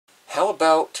How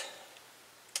about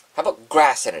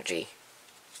grass energy?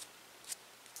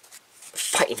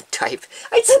 Fighting type.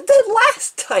 I said that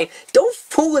last time! Don't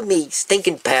fool with me,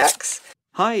 stinking packs!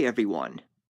 Hi everyone.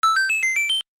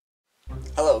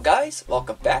 Hello guys,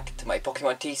 welcome back to my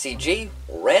Pokemon TCG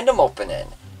Random Opening.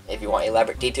 If you want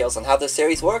elaborate details on how this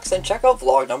series works, then check out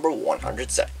vlog number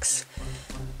 106.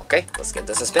 Okay, let's give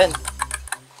this a spin.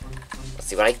 Let's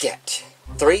see what I get.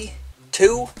 3,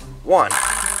 2, 1.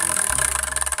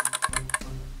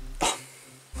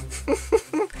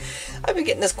 I've been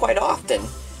getting this quite often.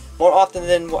 More often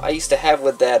than what I used to have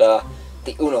with that,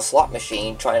 the Uno slot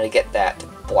machine, trying to get that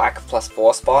black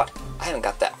 +4 spot. I haven't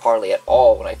got that hardly at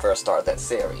all when I first started that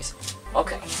series.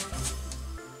 Okay.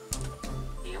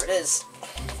 Here it is.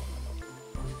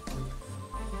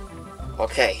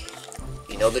 Okay.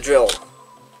 You know the drill.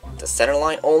 The center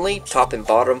line only, top and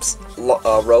bottom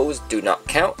rows do not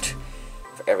count.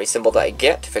 For every symbol that I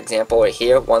get, for example right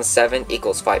here, 1, 7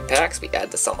 equals 5 packs, we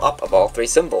add the sum up of all 3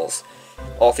 symbols.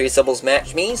 All 3 symbols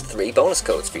match means 3 bonus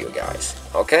codes for you guys.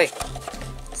 Okay,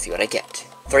 let's see what I get.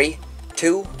 3,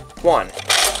 2, 1.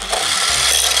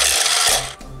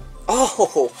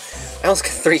 Oh, I almost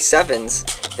got 3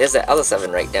 7s. There's that other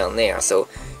 7 right down there. So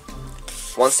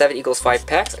 1, 7 equals 5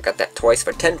 packs. I got that twice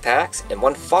for 10 packs, and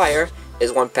 1 fire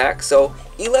is 1 pack, so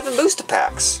 11 booster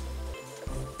packs.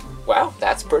 Wow,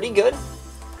 that's pretty good.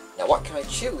 Now what can I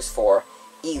choose for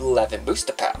 11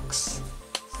 booster packs?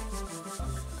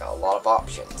 Got a lot of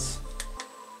options.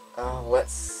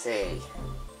 Let's see.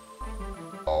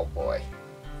 Oh boy.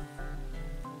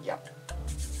 Yep.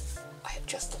 I have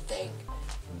just the thing.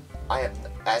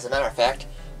 As a matter of fact,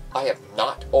 I have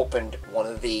not opened one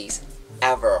of these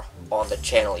ever on the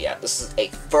channel yet. This is a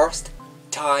first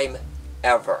time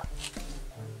ever.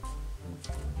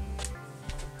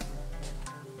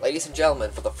 Ladies and gentlemen,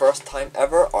 for the first time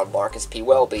ever on Markis P.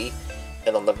 Welby,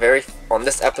 and on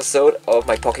this episode of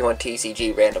my Pokemon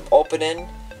TCG Random Opening,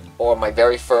 or my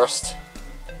very first,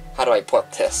 how do I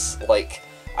put this? Like,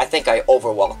 I think I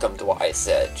over-welcomed what I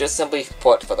said. Just simply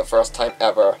put, for the first time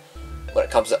ever, when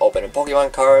it comes to opening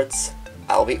Pokemon cards,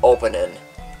 I'll be opening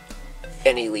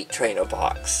an Elite Trainer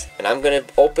box. And I'm going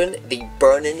to open the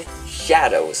Burning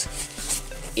Shadows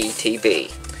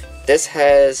ETB. This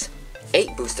has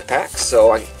 8 booster packs,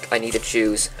 so I need to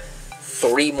choose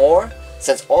 3 more.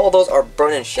 Since all those are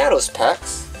Burning Shadows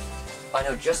packs, I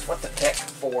know just what to pick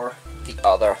for the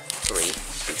other 3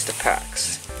 booster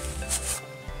packs.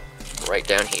 Right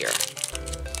down here.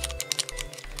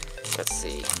 Let's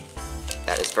see.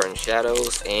 That is Burning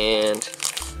Shadows, and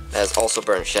that is also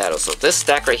Burning Shadows. So this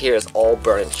stack right here is all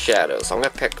Burning Shadows. So I'm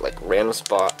going to pick like random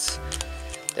spots.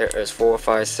 There is 4,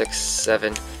 5, 6,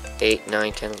 7, 8,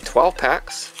 9, 10, 12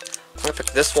 packs. I'm going to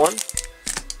pick this one,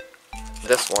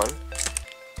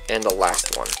 and the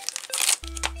last one.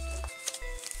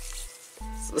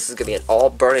 So this is going to be an all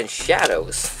Burning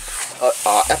Shadows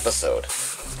episode.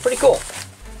 Pretty cool.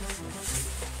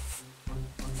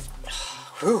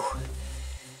 Whew.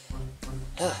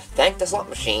 Thank the slot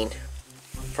machine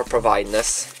for providing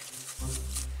this.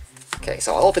 Okay,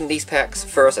 so I'll open these packs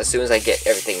first as soon as I get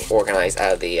everything organized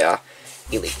out of the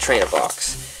Elite Trainer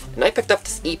box. And I picked up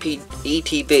this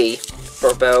ETB for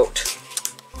about,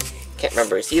 can't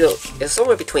remember, it's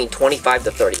somewhere between 25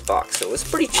 to 30 bucks, so it was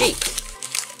pretty cheap.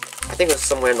 I think it was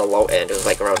somewhere in the low end. It was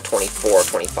like around 24 or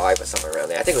 25 or somewhere around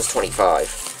there. I think it was 25.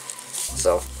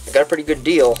 So I got a pretty good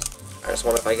deal. I just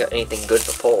wonder if I got anything good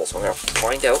to pull, so I'm going to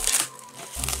find out.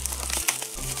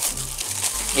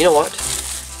 You know what?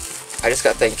 I just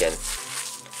got thinking.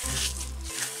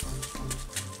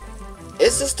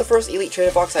 Is this the first Elite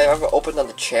Trainer box I've ever opened on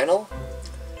the channel?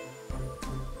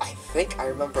 I think I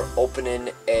remember opening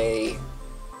it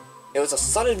was a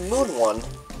Sun and Moon one,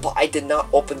 but I did not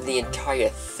open the entire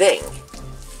thing.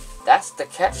 That's the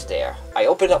catch there. I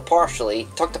opened up partially,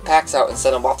 took the packs out and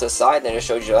sent them off to the side, and then it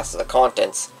showed you the rest of the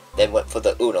contents. Then went for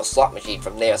the Uno slot machine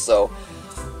from there, so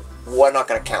we're not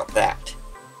going to count that.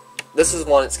 This is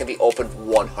one that's going to be opened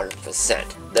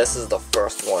 100%. This is the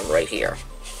first one right here.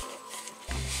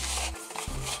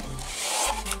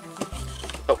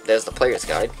 Oh, there's the player's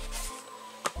guide.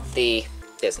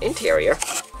 There's interior.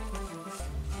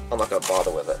 I'm not going to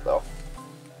bother with it, though.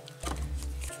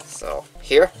 So,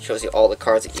 here, shows you all the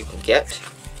cards that you can get.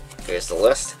 Here's the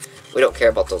list. We don't care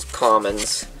about those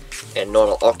commons and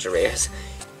normal ultra rares.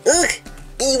 Ugh!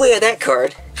 Beware that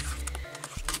card!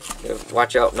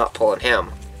 Watch out not pulling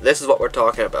him. This is what we're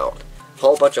talking about.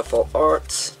 Whole bunch of full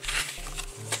arts.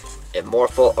 And more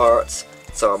full arts.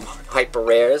 Some hyper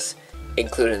rares.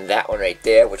 Including that one right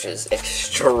there, which is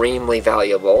extremely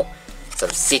valuable. Some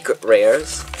secret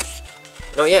rares.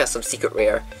 Oh yeah, some secret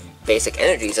rare basic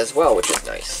energies as well, which is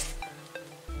nice.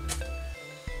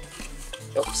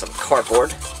 Oh, some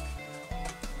cardboard.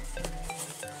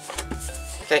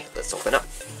 Okay, let's open up.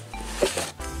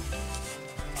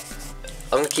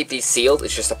 I'm going to keep these sealed.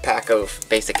 It's just a pack of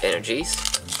basic energies.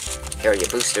 Here are your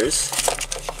boosters.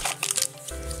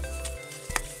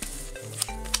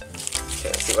 Okay,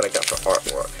 let's see what I got for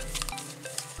artwork.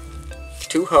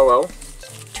 2 Ho-Oh,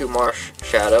 2 Marsh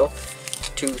Shadow,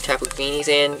 2 Tapu Finis,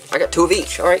 and I got 2 of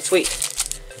each. Alright, sweet.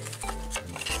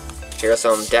 Here are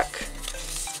some deck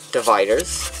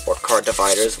dividers, or card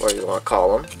dividers, whatever you want to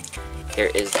call them. Here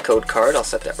is the code card. I'll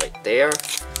set that right there.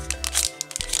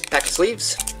 Pack of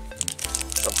sleeves.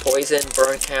 Some poison,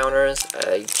 burn counters,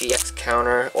 a GX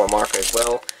counter, or marker as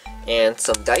well, and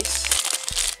some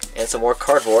dice, and some more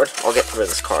cardboard. I'll get rid of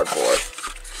this cardboard.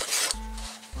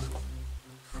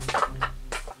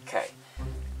 Okay.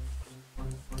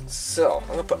 So, I'm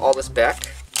going to put all this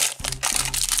back.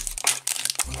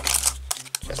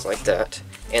 Just like that.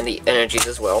 And the energies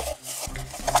as well.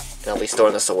 And I'll be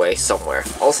storing this away somewhere.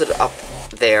 I'll set it up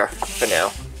there for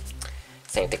now.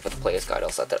 Same thing with the player's guide.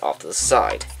 I'll set that off to the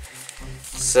side.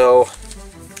 So,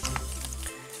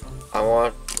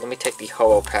 let me take the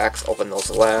Ho-Oh packs, open those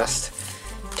last.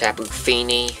 Tapu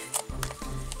Fini.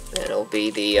 Then it'll be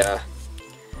the,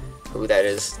 who that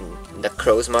is,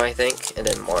 Necrozma, I think. And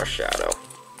then Marshadow.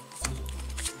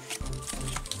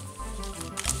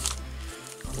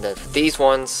 And then for these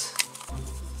ones,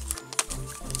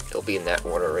 it'll be in that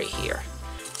order right here.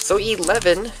 So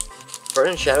 11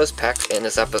 Burning Shadows packs in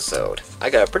this episode. I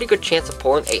got a pretty good chance of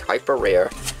pulling a hyper rare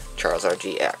Charizard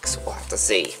GX. We'll have to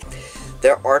see.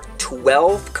 There are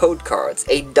 12 code cards,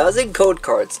 a dozen code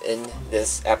cards in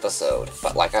this episode.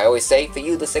 But like I always say, for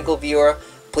you, the single viewer,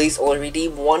 please only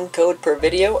redeem 1 code per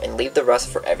video and leave the rest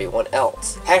for everyone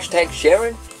else. Hashtag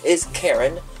Sharon is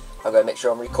Karen. I'm gonna make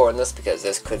sure I'm recording this because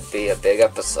this could be a big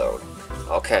episode.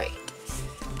 Okay.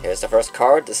 Here's the first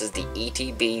card. This is the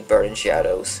ETB Burning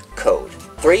Shadows code.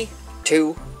 3,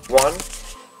 2, 1.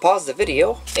 Pause the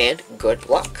video and good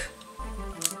luck.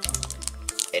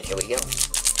 And here we go.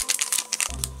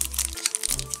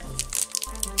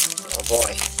 Oh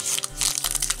boy.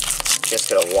 Just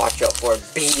gotta watch out for it.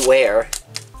 Beware.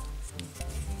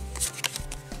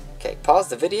 Okay, pause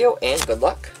the video and good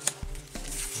luck.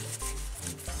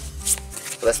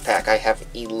 For this pack, I have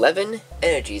 11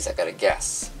 energies I gotta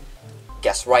guess.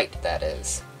 Guess right, that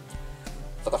is.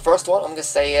 For the first one, I'm gonna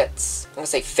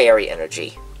say fairy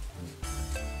energy.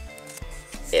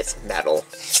 It's metal.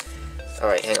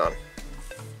 Alright, hang on.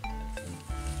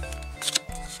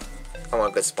 I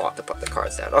want a good spot to put the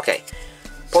cards down. Okay.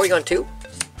 Porygon 2.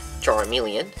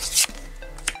 Charmeleon.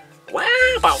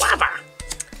 Wabba Wabba.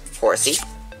 Horsey.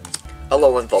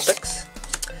 Alolan Vulpix.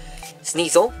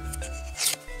 Sneasel.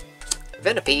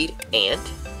 Venipede. And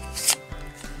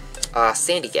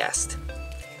Sandygast.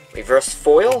 Reverse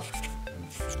foil.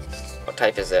 What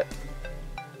type is it?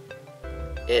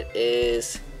 It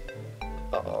is...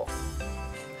 Uh-oh.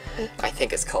 I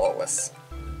think it's colorless.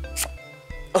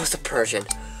 Oh, it's a Persian.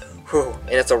 Whew.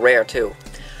 And it's a rare, too.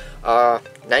 90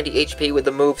 HP with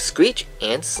the move Screech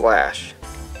and Slash.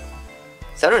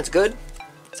 Centering's good.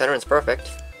 Centering's perfect.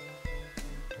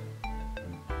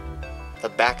 The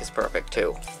back is perfect,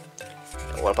 too.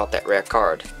 And what about that rare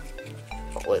card?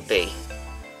 What will it be?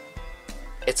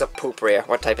 It's a poop rare.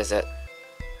 What type is it?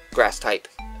 Grass type.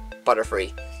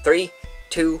 Butterfree. 3,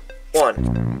 2,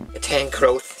 1. A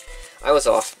Tangrowth. I was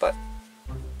off, but...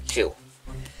 Shoo.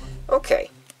 Okay.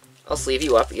 I'll sleeve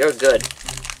you up. You're good.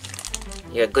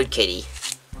 You're a good kitty.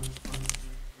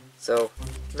 So,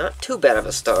 not too bad of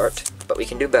a start, but we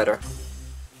can do better.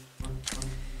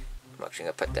 I'm actually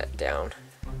going to put that down.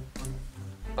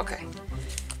 Okay.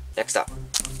 Next up.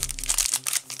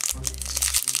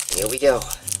 Here we go.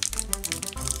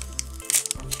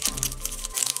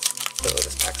 Oh,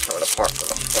 this pack's coming apart from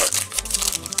the front.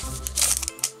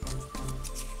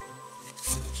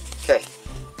 Okay.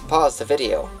 Pause the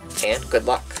video, and good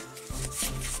luck.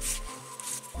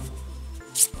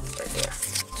 Right there.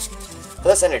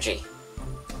 Plus energy.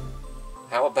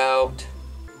 How about...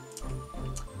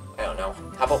 I don't know.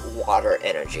 How about water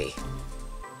energy?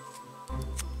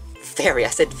 Fairy. I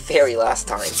said fairy last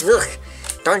time. Ugh.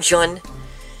 Darn shun.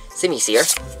 Simisear.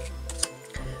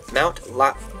 Mount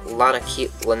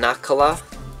Lanakila.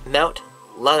 Mount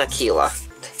Lanakila.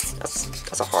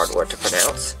 That's a hard word to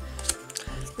pronounce.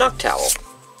 Noctowl.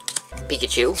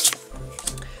 Pikachu.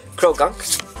 Krogunk.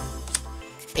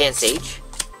 Pansage.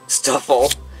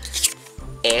 Stuffle.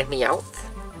 And Meowth.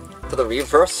 For the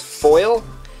reverse foil,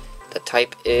 the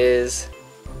type is...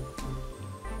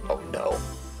 Oh no.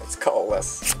 It's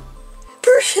colorless.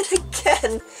 Persian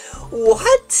again!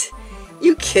 What?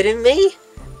 You kidding me?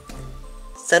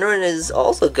 Centering is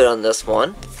also good on this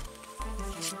one.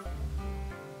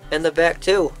 And the back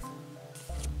too.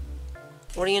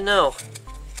 What do you know?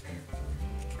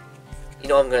 You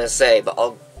know what I'm gonna say, but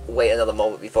I'll wait another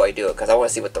moment before I do it, because I want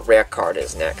to see what the rare card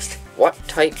is next. What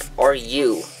type are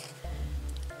you?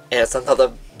 And it's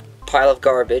another pile of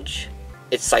garbage.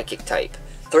 It's Psychic type.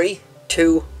 3,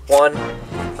 2, 1,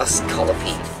 a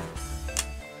Scolipede.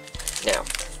 Now,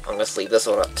 I'm gonna sleeve this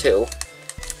one up too.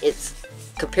 It's,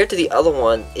 compared to the other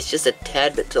one, it's just a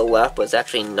tad bit to the left, but it's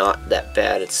actually not that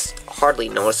bad. It's hardly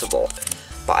noticeable.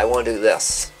 But I want to do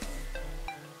this.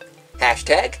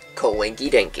 Hashtag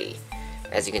Coinky Dinky.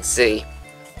 As you can see,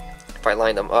 if I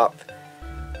line them up,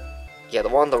 yeah, the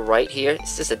one on the right here,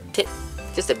 it's just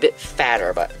a bit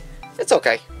fatter, but it's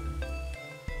okay.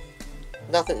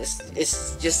 Nothing,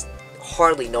 it's just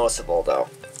hardly noticeable though.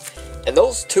 And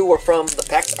those two were from the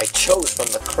packs I chose from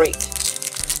the crate.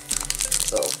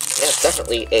 So, yeah, it's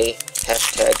definitely a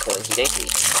hashtag Coinky Dinky.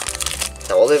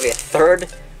 Now we'll do a third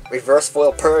reverse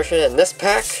foil Persian in this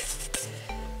pack.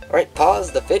 Alright,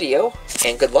 pause the video,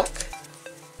 and good luck.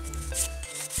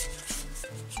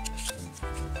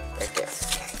 Right there.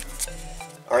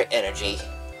 Alright, energy.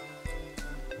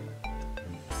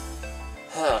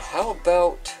 How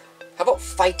about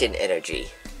fighting energy?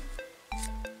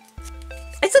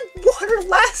 I said water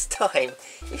last time!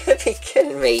 You gotta be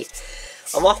kidding me.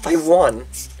 I'm off by 1.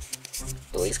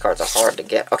 Ooh, these cards are hard to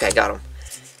get. Okay, got them.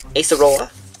 Acerola,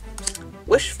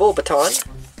 Wishful Baton,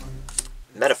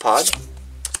 Metapod,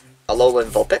 Alolan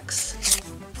Vulpix,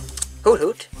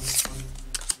 Hoot,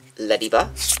 Lediba,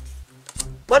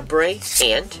 Mudbray,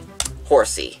 and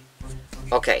Horsey.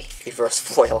 Okay, reverse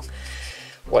foil.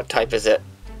 What type is it?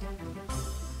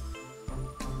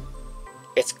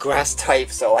 It's grass type,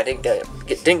 so I didn't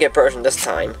get Persian this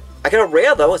time. I got a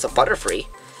rare though, it's a Butterfree.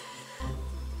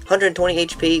 120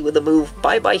 HP with the move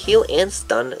Bye Bye Heal and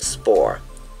Stun Spore.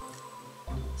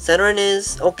 Centering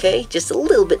is okay, just a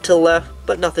little bit to the left,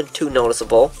 but nothing too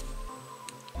noticeable.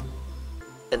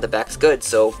 And the back's good,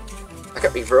 so I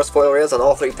got reverse foil rares on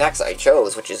all 3 packs I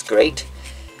chose, which is great.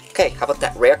 Okay, how about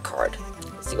that rare card?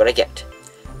 Let's see what I get.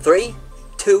 3,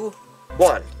 2,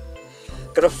 1.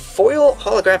 Got a foil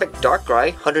holographic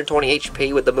Darkrai, 120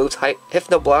 HP with the moves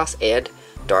Hypnoblast and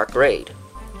Dark Raid.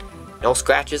 No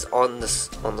scratches on the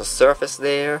surface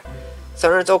there.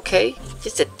 Centering's okay,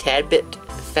 just a tad bit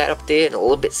fat up there and a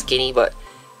little bit skinny, but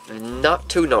not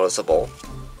too noticeable.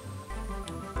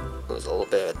 There's a little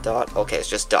bit of a dot. Okay, it's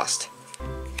just dust.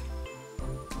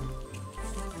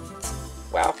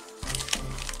 Wow.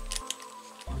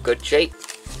 Good shape.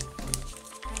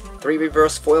 3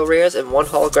 reverse foil rares and 1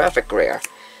 holographic rare.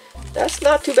 That's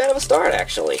not too bad of a start,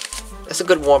 actually. That's a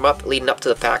good warm-up leading up to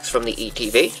the packs from the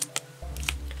ETB.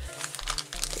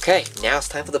 Okay, now it's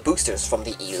time for the boosters from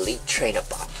the Elite Trainer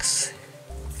box.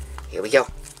 Here we go.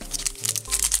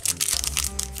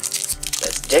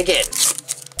 Let's dig in.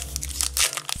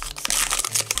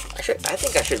 I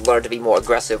think I should learn to be more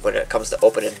aggressive when it comes to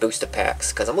opening booster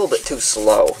packs, because I'm a little bit too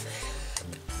slow.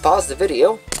 Pause the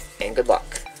video, and good luck.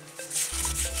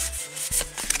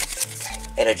 Okay,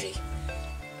 energy.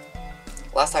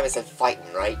 Last time I said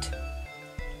fighting, right?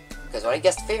 Because when I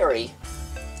guessed fairy,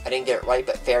 I didn't get it right,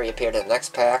 but fairy appeared in the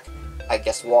next pack. I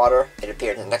guessed water, it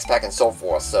appeared in the next pack, and so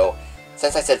forth. So,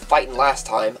 since I said fighting last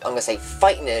time, I'm going to say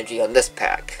fighting energy on this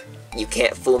pack. You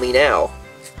can't fool me now.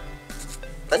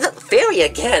 But not fairy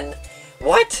again!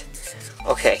 What?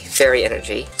 Okay, fairy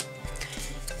energy.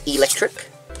 Electric,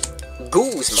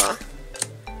 Guzma,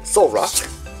 Solrock,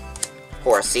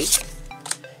 Horsey,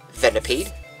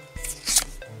 Venipede,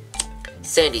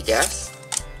 Sandygast,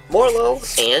 Morlo,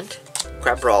 and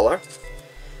Crabrawler.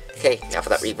 Okay, now for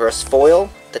that reverse foil.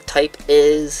 The type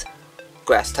is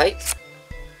Grass type.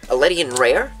 Aledian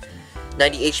Rare,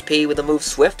 90 HP with the move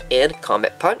Swift and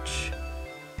Comet Punch.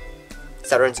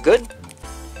 Saturn's good.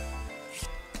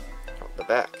 The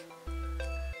back.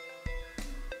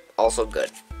 Also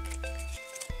good.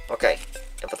 Okay,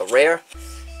 and for the rare,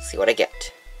 see what I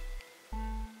get.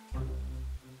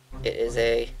 It's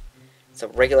a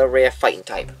regular rare fighting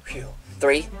type.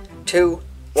 3, 2,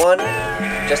 1.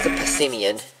 Just a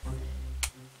Passimian.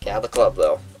 Get out of the club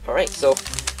though. Alright, so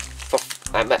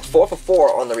I'm at 4 for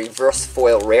 4 on the reverse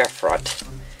foil rare front.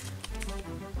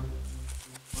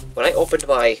 When I opened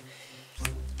my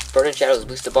Burning Shadows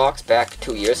booster box back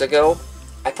 2 years ago,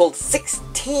 I pulled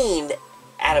 16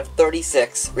 out of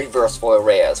 36 reverse foil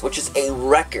rares, which is a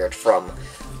record from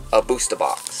a booster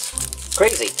box.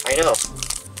 Crazy, I know.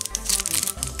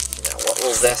 Now what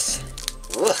was this?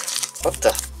 Ugh, what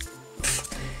the?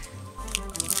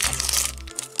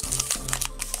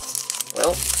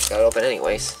 Well, gotta open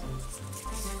anyways.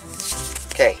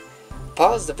 Okay,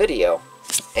 pause the video,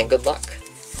 and good luck.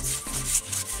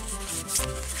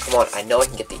 Come on, I know I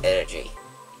can get the energy.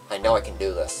 I know I can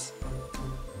do this.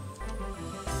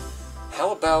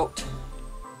 How about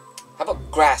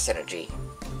grass energy?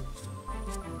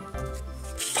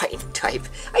 Fighting type.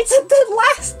 I said that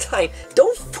last time!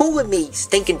 Don't fool with me,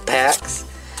 stinking packs!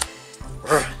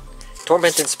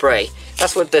 Torment and spray.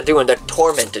 That's what they're doing, they're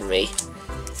tormenting me.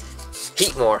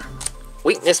 Heatmore.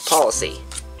 Weakness policy.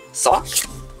 Sock.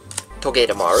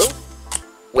 Togedemaru.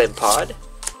 Wimpod.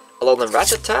 Alolan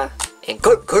Rattata. And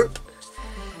Gurp.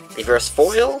 Reverse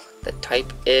foil. The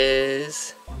type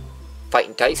is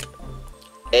fighting type.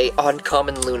 A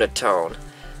uncommon Lunatone.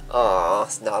 Aw,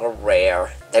 it's not a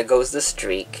rare. There goes the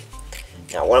streak.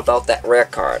 Now, what about that rare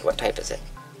card? What type is it?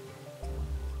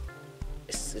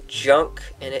 It's a junk,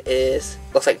 and it is...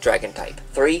 looks like dragon type.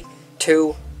 3,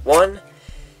 2, 1.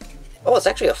 Oh, it's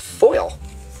actually a foil.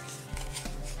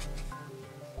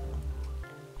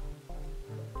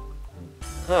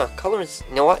 Huh, colors...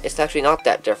 you know what? It's actually not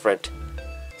that different.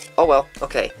 Oh well,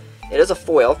 okay. It is a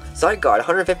foil. Zygarde,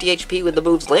 150 HP with the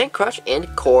moves Land Crush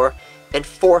and Core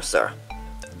Enforcer.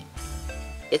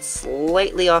 It's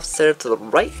slightly offset to the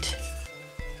right.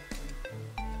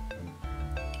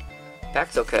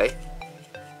 Back's okay.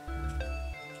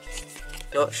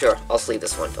 You know what? Sure, I'll sleeve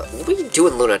this one. But what are you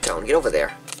doing, Lunatone? Get over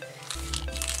there.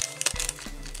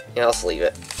 Yeah, I'll sleeve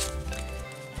it.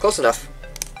 Close enough.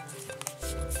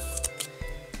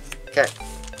 Okay.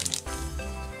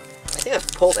 I think I've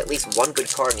pulled at least one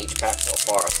good card in each pack so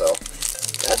far, so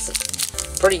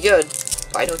that's pretty good.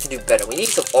 I know we can do better. We need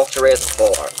some ultra rares and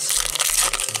full arts.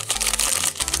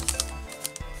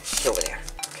 Get over there.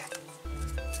 Okay.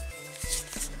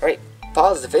 Alright,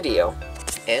 pause the video,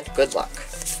 and good luck.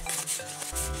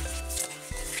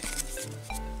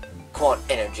 Come on,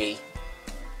 energy.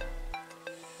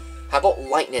 How about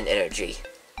lightning energy?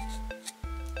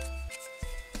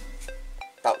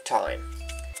 About time.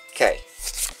 Okay.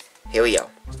 Here we go.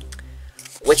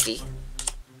 Wiki,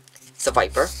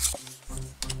 Seviper,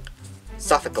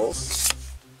 Sophocles,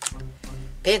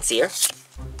 Pansear,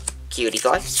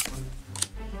 Cutiefly,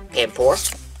 Panpour,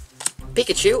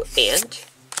 Pikachu, and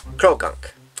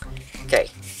Krogunk. Okay,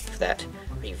 for that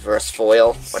reverse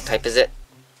foil, what type is it?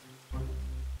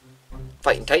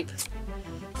 Fighting type.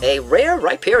 A rare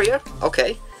Rhyperior,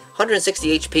 okay.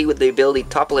 160 HP with the ability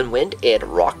Topple and Wind and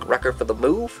Rock Wrecker for the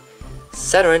move.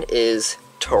 Centering is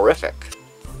terrific.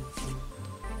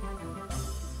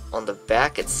 On the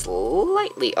back, it's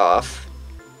slightly off.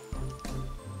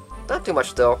 Not too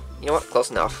much though. You know what? Close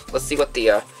enough. Let's see what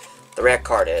the rare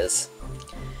card is.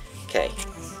 Okay.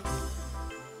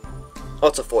 Oh,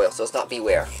 it's a foil, so it's not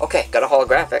Beware. Okay, got a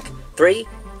holographic. 3,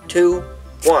 2,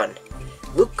 1.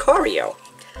 Lucario.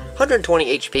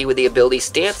 120 HP with the ability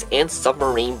Stance and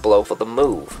Submarine Blow for the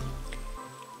move.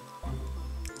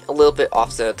 A little bit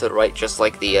offset to the right, just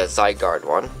like the Zygarde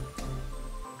one.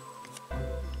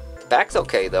 The back's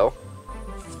okay though.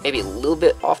 Maybe a little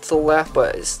bit off to the left,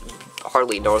 but it's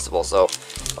hardly noticeable, so...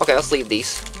 okay, let's leave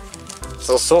these.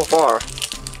 So far,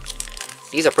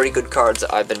 these are pretty good cards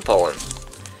that I've been pulling.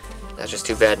 That's just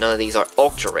too bad none of these are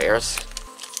ultra rares.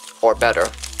 Or better.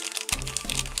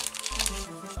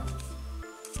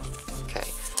 Okay,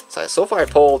 so far I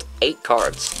pulled 8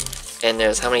 cards. And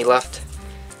there's how many left?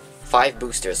 5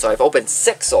 boosters. So I've opened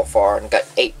 6 so far and got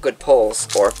 8 good pulls,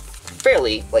 or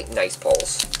fairly, like, nice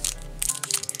pulls.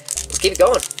 Let's keep it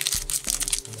going.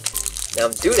 Now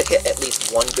I'm due to hit at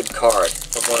least one good card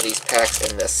with one of these packs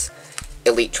in this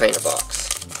Elite Trainer box.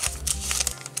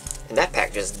 And that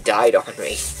pack just died on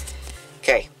me.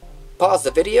 Okay, pause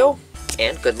the video,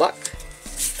 and good luck.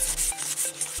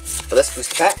 For this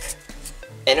booster pack,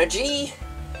 energy,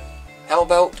 how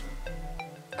about,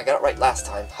 I got it right last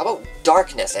time, how about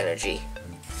darkness energy?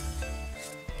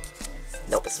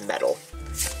 Nope, it's metal.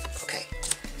 Okay,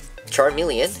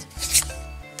 Charmeleon,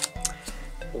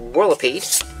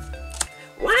 Whirlipede,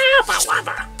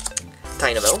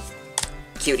 Dynamo,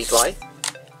 Cutiefly,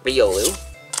 Riolu,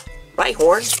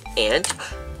 Rhyhorn, and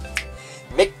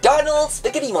McDonald's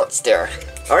Spaghetti Monster.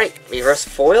 Alright, reverse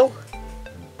foil.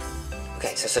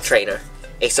 Okay, so it's a trainer.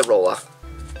 Acerola.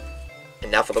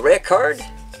 And now for the rare card.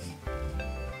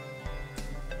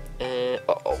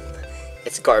 Uh-oh.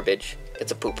 It's garbage.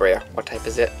 It's a poop rare. What type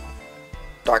is it?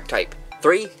 Dark type.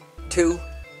 3, 2,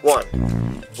 1.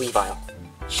 Weavile.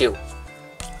 Shoo.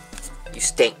 You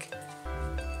stink.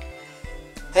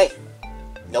 Hey.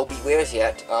 No Bewares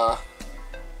yet. Uh-oh,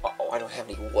 I don't have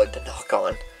any wood to knock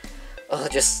on.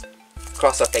 Just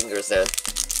cross our fingers then.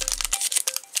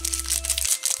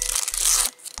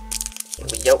 Here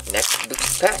we go, next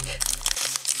booster pack.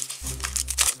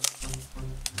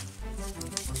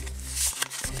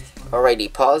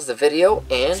 Alrighty, pause the video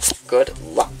and good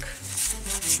luck.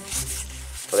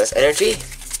 For this energy.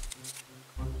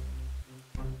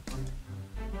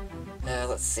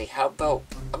 Let's see, how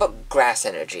about grass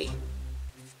energy?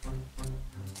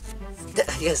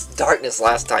 Yes, darkness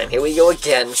last time. Here we go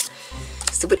again.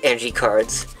 Stupid energy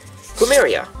cards.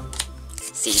 Plumeria.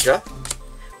 Seadra.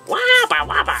 Wabba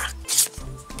wabba.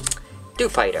 Dew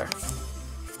Fighter.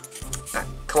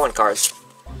 Come on, cards.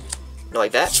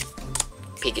 Noibat.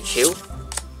 Pikachu.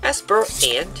 Esper,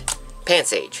 and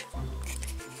Pansage.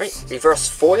 Right, reverse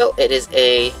foil. It is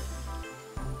a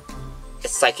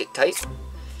psychic type.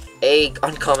 A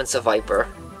uncommon Viper.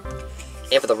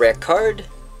 And for the rare card,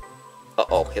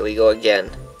 uh-oh, here we go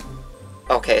again.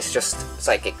 Okay, it's just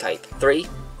psychic type. 3,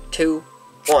 2,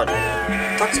 1.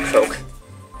 Toxic Croak.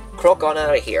 Croak on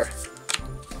out of here.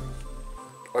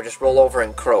 Or just roll over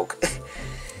and croak.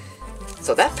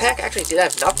 So that pack actually did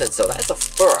have nothing, so that's a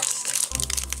first.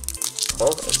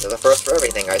 Well, it's the first for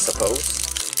everything, I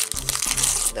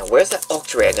suppose. Now, where's that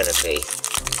Ultra Rare gonna be?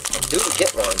 And do we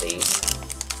get one of these?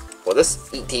 Well, this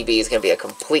ETB is going to be a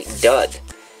complete dud.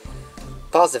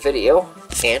 Pause the video,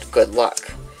 and good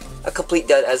luck. A complete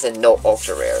dud as in no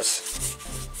Ultra Rares.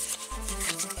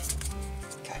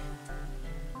 Okay.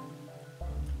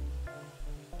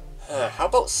 How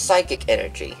about Psychic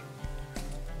Energy?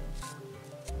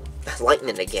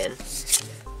 Lightning again.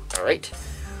 Alright.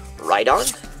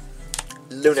 Rhydon.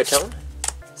 Lunatone.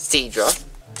 Seadra.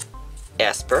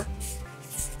 Esper.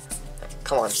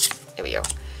 Come on. Here we go.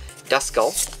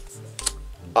 Duskull.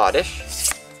 Oddish,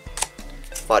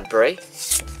 Mudbray,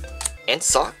 and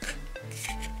Sock.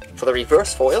 For the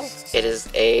reverse foil, it is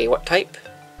a what type?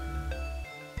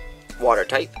 Water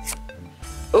type.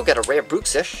 Oh, got a rare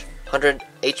Bruxish, 100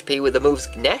 HP with the moves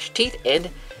Gnash Teeth and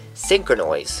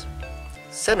Synchronoise.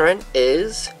 Centerin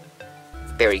is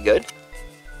very good.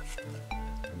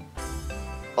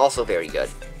 Also very good.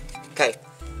 Okay,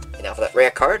 and now for that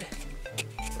rare card.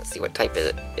 Let's see what type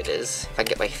it is. If I can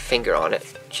get my finger on it.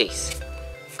 Jeez.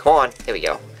 Come on, here we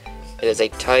go. It is a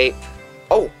type...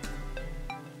 Oh!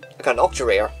 I got an Ultra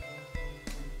Rare.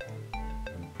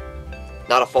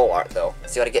 Not a full art, though.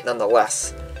 Let's see what I get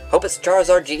nonetheless. Hope it's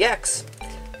Charizard GX.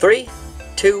 3,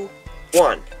 2,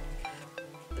 1.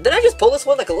 Did I just pull this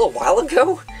one like a little while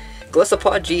ago?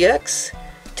 Gliscopod GX.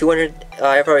 200...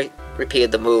 I've already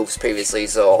repeated the moves previously,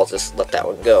 so I'll just let that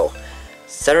one go.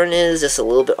 Centerin is just a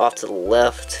little bit off to the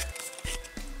left.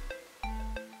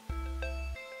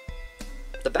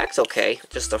 The back's okay,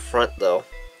 just the front though.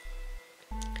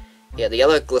 Yeah, the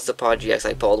other Gliscopod GX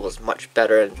I pulled was much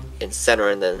better in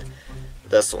Centerin than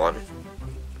this one.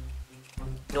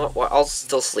 You know what, well, I'll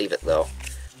still sleeve it though.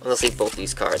 I'm gonna sleeve both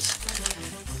these cards.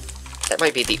 That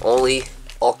might be the only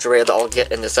Ultra Rare that I'll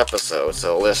get in this episode,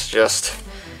 so let's just...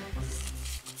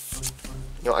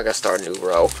 You know, I gotta start a new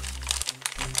row.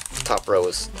 Top row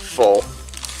is full.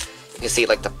 You can see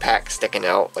like the pack sticking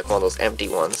out, like one of those empty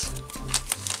ones.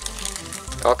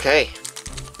 Okay,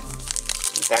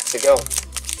 2 packs to go.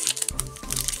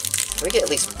 Can we get at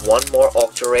least one more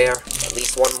Ultra Rare? At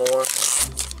least one more?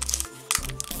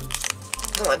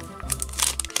 Come on.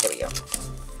 There we go.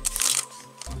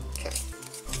 Okay.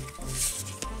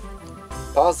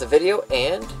 Pause the video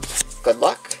and good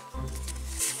luck.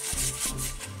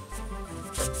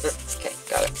 Okay,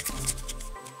 got it.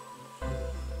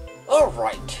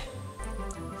 Alright.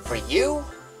 For you,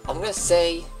 I'm gonna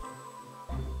say...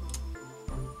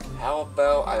 How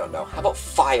about, I don't know, how about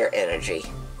Fire Energy?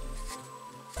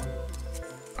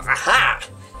 Aha!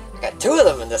 I got 2 of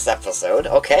them in this episode.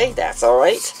 Okay, that's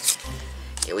alright.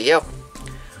 Here we go.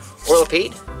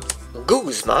 Whirlipede.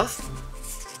 Guzma.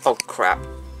 Oh, crap.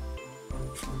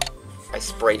 I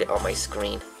sprayed it on my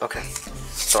screen. Okay,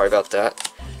 sorry about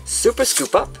that. Super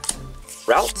Scoop Up.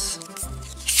 Routes.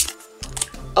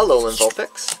 Alolan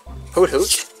Vulpix. Hoot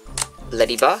Hoot.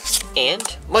 Ladybug. And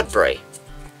Mudbray.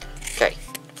 Okay.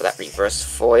 For that reverse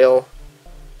foil,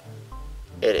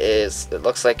 it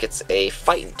looks like it's a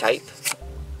fighting type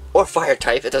or fire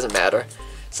type, it doesn't matter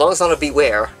as long as it's not a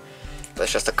Beware, but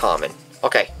it's just a common.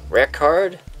 Okay, rare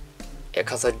card. It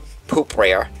comes a poop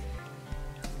rare.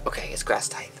 Okay, it's grass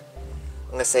type.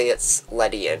 I'm gonna say it's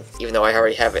Ledian, even though I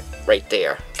already have it right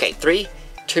there. Okay, 3,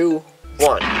 2,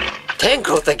 1.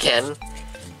 Tangrowth again.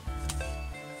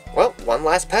 Well, one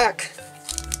last pack.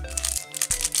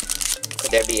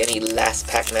 Could there be any last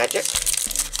pack magic?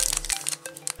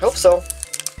 Hope so.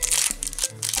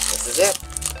 This is it.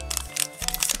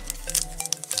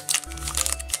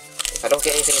 If I don't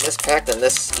get anything in this pack, then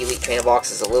this Elite Trainer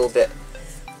box is a little bit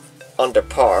under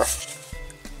par.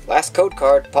 Last code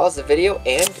card, pause the video,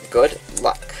 and good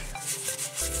luck.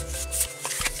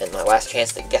 And my last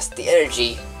chance to guess the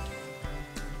energy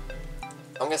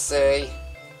I'm gonna say...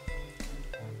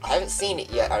 I haven't seen it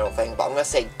yet, I don't think, but I'm gonna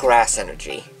say Grass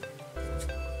Energy.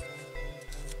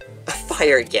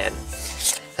 Fire again.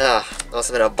 Must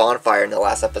have been a bonfire in the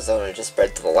last episode and it just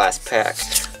spread to the last pack.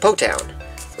 Potown,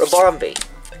 Rabombi,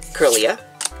 Kirlia,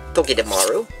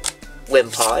 Togedemaru,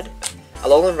 Wimpod,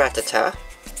 Alolan Rattata,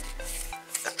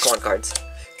 come on cards,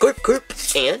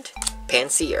 Kurp, and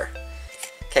Panseer.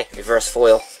 Okay, reverse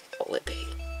foil, what will it be?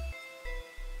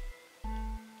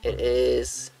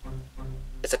 It's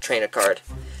a trainer card.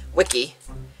 Wiki.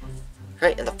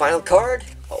 Alright, and the final card,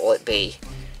 what will it be?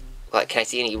 What, can I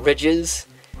see any ridges?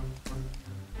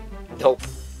 Nope.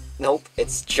 Nope,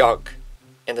 it's junk.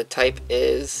 And the type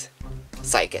is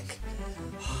Psychic.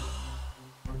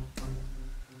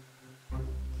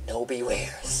 No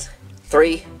bewares.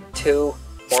 3, 2,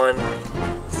 1,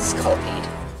 Scolipede.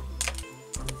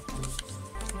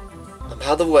 I'm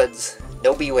out of the woods.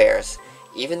 No bewares.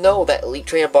 Even though that Elite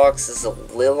Trainer box is a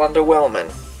little underwhelming.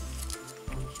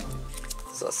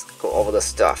 So let's go over the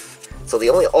stuff. So the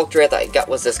only Ultra that I got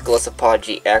was this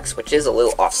Gliscopod GX, which is a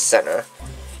little off-center.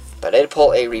 But I did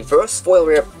pull a reverse foil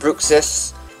rare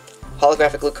Bruxis,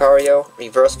 holographic Lucario,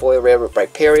 reverse foil rare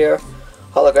Rhyperior,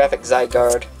 holographic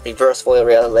Zygarde, reverse foil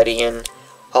rare Ledian,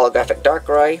 holographic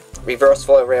Darkrai, reverse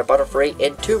foil rare Butterfree,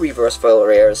 and 2 reverse foil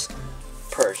rares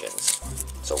Persians.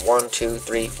 So 1, 2,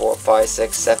 3, 4, 5,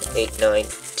 6, 7, 8, 9,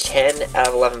 10 out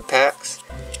of 11 packs.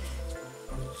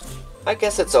 I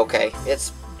guess it's okay.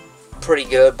 It's pretty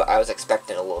good, but I was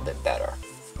expecting a little bit better.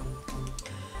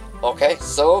 Okay,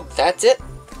 so that's it.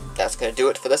 That's going to do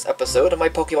it for this episode of my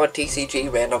Pokemon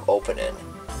TCG Random Opening.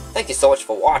 Thank you so much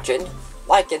for watching.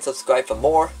 Like and subscribe for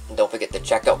more. And don't forget to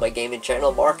check out my gaming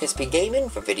channel, Markis P Gaming,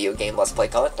 for video game Let's Play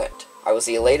content. I will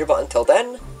see you later, but until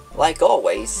then, like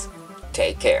always,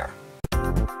 take care.